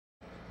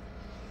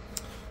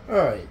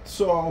Alright,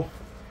 so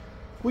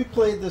we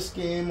played this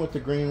game with the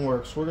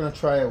Greenworks. We're going to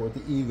try it with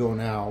the Ego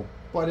now,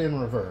 but in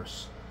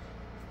reverse.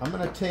 I'm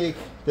going to take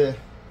the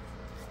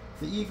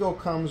Ego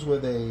comes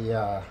with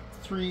a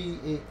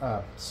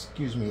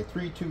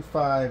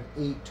 325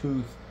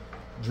 8-tooth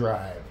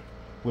drive,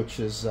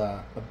 which is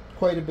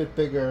quite a bit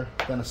bigger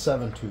than a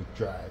 7-tooth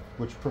drive,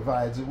 which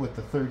provides it with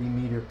the 30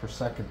 meter per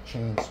second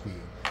chain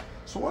speed.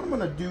 So what I'm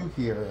going to do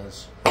here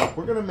is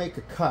we're going to make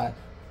a cut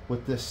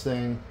with this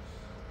thing.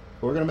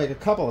 We're going to make a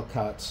couple of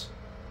cuts,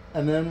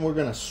 and then we're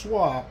going to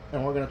swap,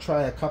 and we're going to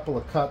try a couple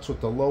of cuts with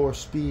the lower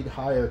speed,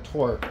 higher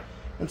torque,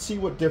 and see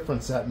what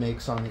difference that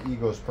makes on the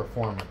Ego's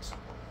performance.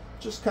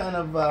 Just kind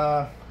of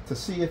to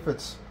see if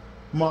it's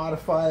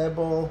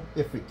modifiable,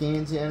 if it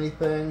gains you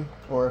anything,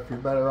 or if you're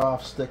better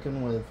off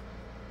sticking with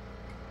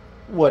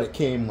what it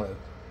came with.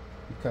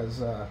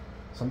 Because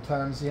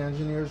sometimes the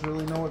engineers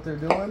really know what they're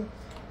doing,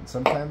 and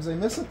sometimes they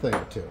miss a thing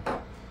or two.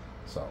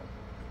 So,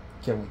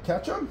 can we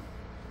catch them?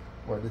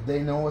 Or did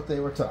they know what they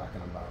were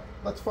talking about?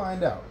 Let's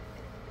find out.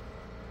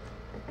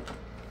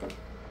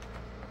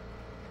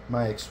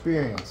 My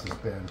experience has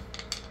been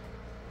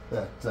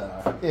that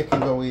it can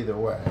go either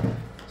way.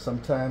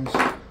 Sometimes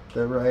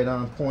they're right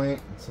on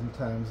point, and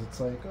sometimes it's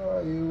like,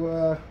 oh,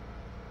 you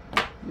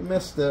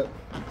missed it.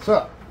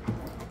 So,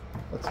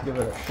 let's give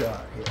it a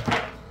shot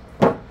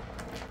here.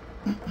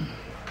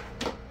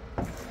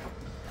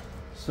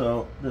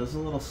 So, there's a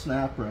little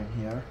snap ring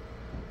here,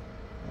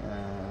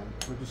 and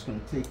we're just going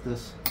to take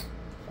this.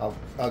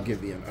 I'll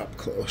give you an up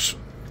close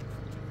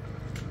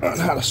on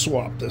how to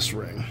swap this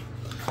ring.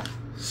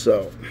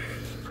 So,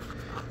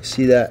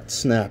 see that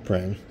snap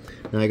ring?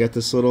 Now I got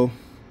this little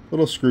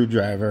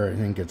screwdriver. I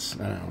think it's,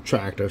 I don't know,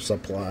 Tractor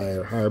Supply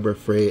or Harbor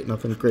Freight,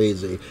 nothing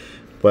crazy,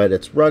 but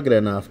it's rugged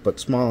enough but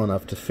small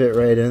enough to fit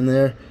right in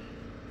there.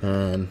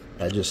 And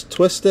I just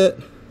twist it,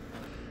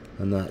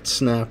 and that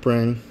snap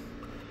ring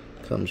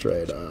comes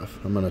right off.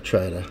 I'm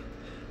actually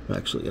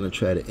gonna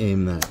try to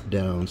aim that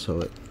down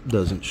so it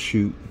doesn't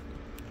shoot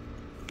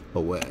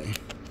away.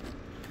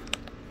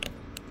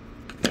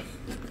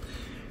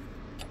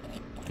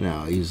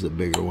 Now I'll use the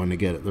bigger one to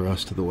get it the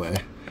rest of the way.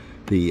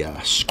 The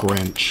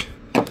scrunch.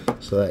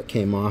 So that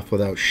came off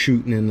without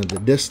shooting into the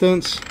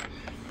distance.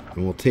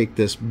 And we'll take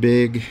this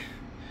big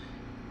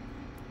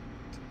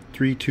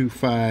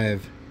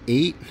 325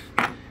 8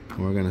 and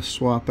we're going to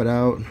swap it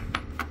out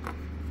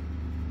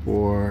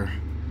for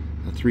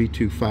a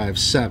 325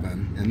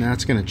 7, and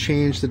that's going to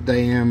change the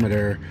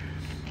diameter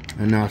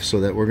enough so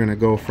that we're going to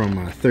go from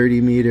a 30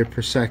 meter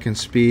per second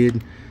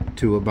speed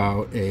to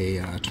about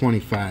a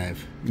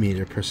 25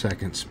 meter per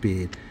second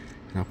speed.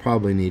 And I'll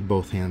probably need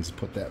both hands to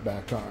put that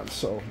back on,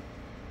 so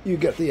you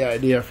get the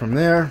idea from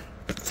there.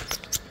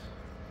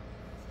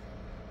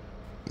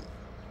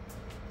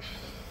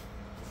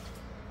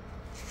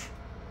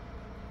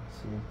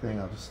 Same thing,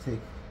 I'll just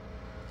take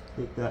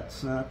that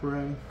snap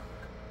ring.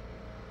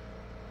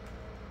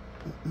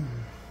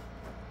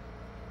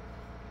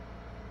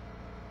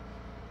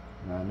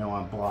 And I know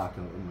I'm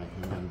blocking it with my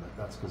hand, but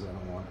that's because I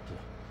don't want it to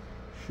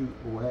shoot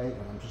away,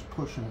 and I'm just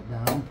pushing it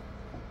down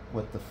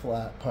with the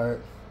flat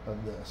part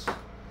of this.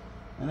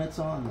 And it's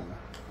on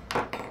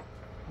there.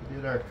 We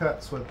did our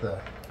cuts with the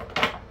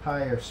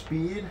higher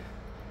speed.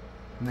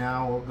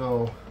 Now we'll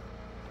go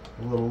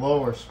a little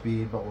lower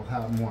speed, but we'll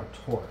have more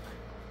torque.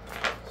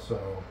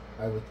 So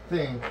I would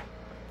think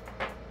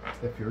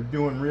if you're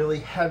doing really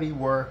heavy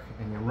work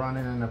and you're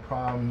running into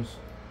problems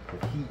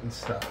with heating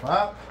stuff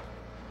up,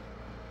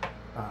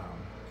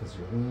 because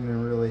you're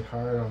leaning really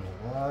hard on the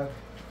log, I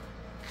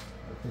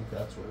think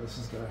that's where this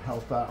is going to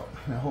help out.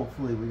 And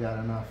hopefully we got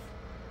enough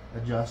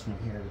adjustment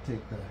here to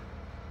take the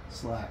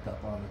slack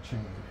up on the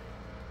chain.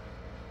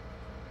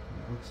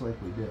 It looks like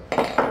we do.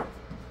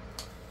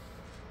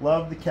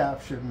 Love the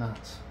captured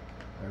nuts.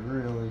 I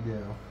really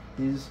do.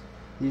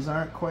 These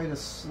aren't quite as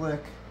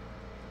slick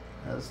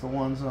as the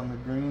ones on the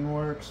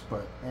Greenworks,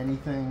 but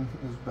anything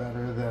is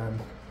better than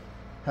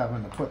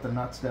having to put the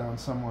nuts down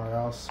somewhere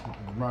else,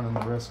 running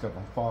the risk of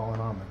them falling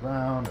on the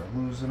ground or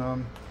losing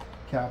them.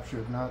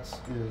 Captured nuts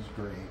is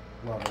great.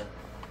 Love it.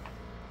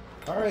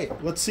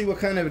 Alright, let's see what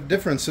kind of a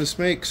difference this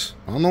makes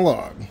on the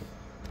log.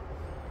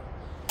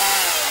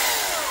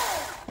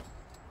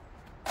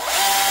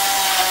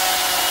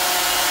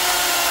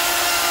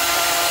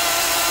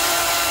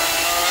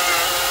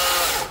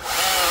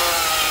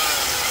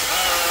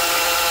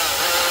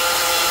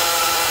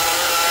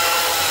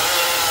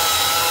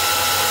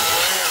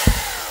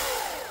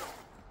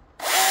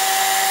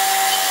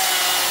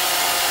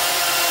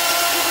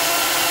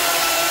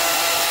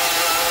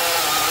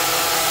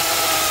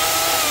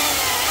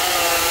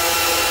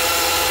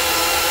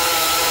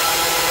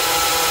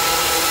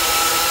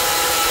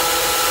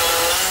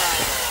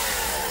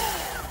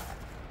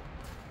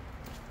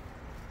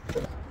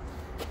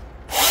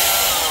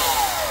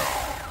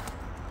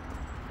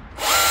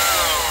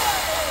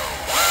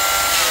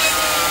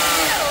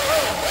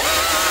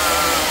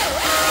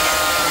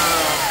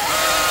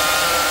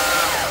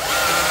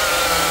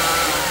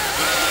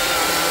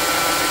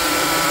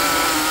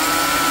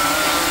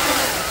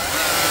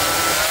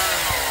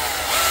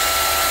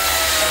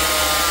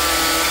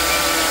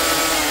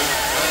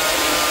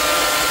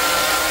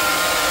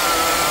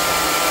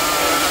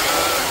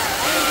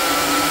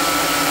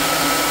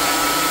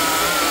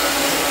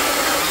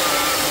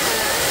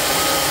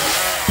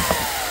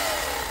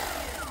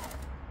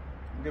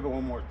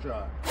 more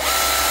shot.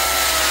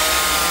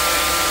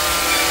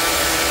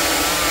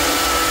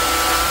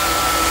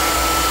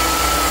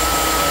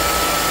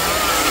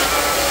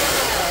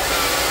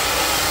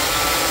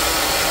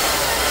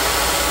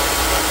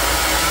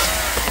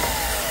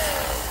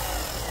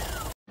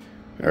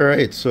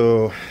 Alright,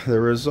 so the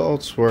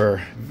results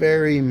were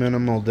very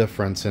minimal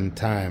difference in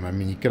time. I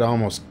mean, you could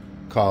almost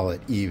call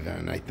it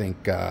even. I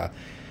think I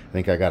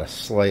got a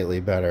slightly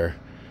better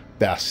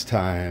best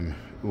time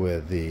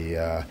with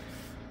the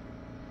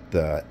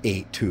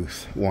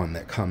 8-tooth one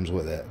that comes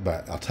with it.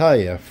 But I'll tell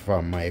you,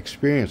 from my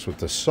experience with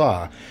the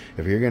saw,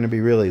 if you're going to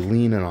be really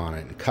leaning on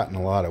it and cutting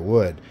a lot of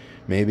wood,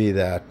 maybe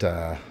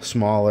that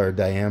smaller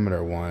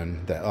diameter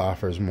one that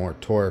offers more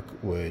torque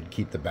would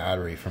keep the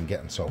battery from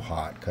getting so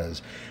hot,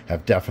 because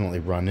I've definitely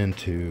run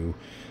into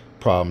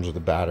problems with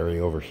the battery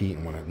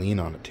overheating when I lean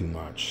on it too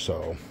much.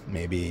 So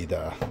maybe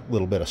the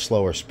little bit of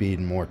slower speed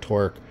and more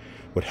torque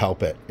would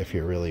help it if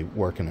you're really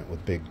working it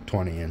with big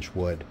 20-inch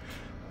wood.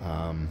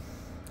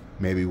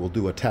 Maybe we'll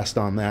do a test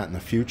on that in the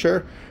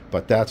future,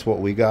 but that's what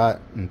we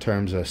got in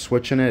terms of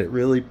switching it. It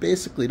really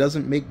basically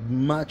doesn't make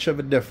much of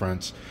a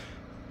difference.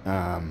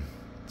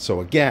 So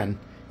again,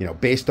 you know,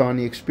 based on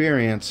the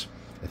experience,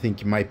 I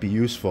think it might be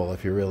useful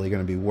if you're really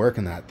going to be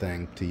working that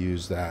thing to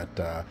use that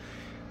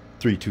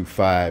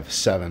 325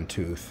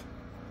 7-tooth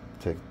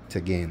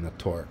to gain the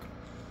torque.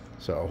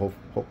 So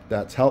hope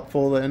that's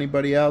helpful to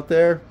anybody out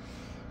there.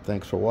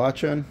 Thanks for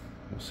watching.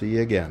 We'll see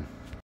you again.